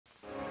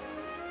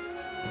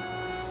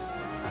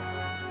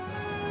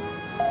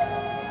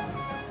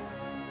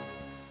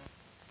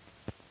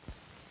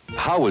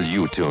How will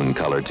you tune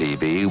color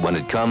TV when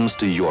it comes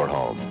to your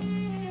home?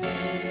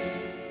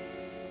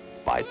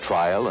 By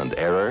trial and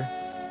error?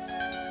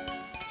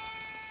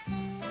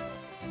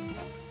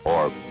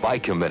 Or by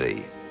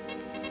committee?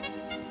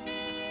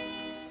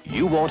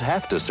 You won't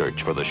have to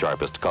search for the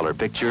sharpest color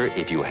picture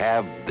if you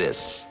have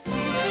this.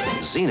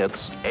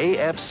 Zenith's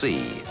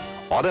AFC,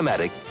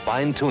 Automatic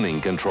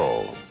Fine-Tuning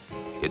Control.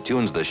 It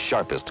tunes the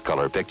sharpest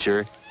color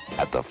picture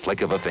at the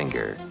flick of a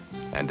finger.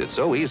 And it's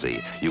so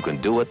easy, you can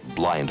do it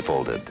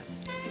blindfolded.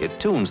 It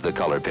tunes the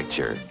color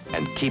picture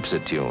and keeps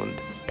it tuned.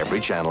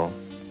 Every channel,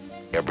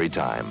 every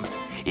time.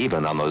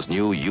 Even on those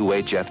new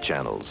UHF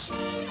channels.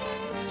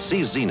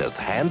 See Zenith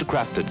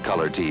handcrafted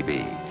color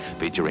TV,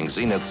 featuring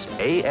Zenith's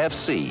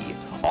AFC,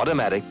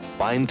 Automatic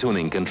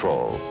Fine-Tuning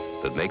Control,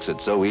 that makes it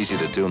so easy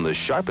to tune the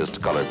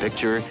sharpest color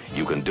picture,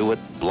 you can do it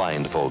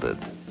blindfolded.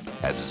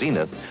 At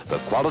Zenith, the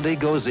quality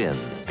goes in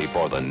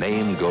before the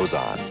name goes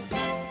on.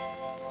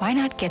 Why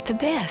not get the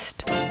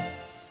best?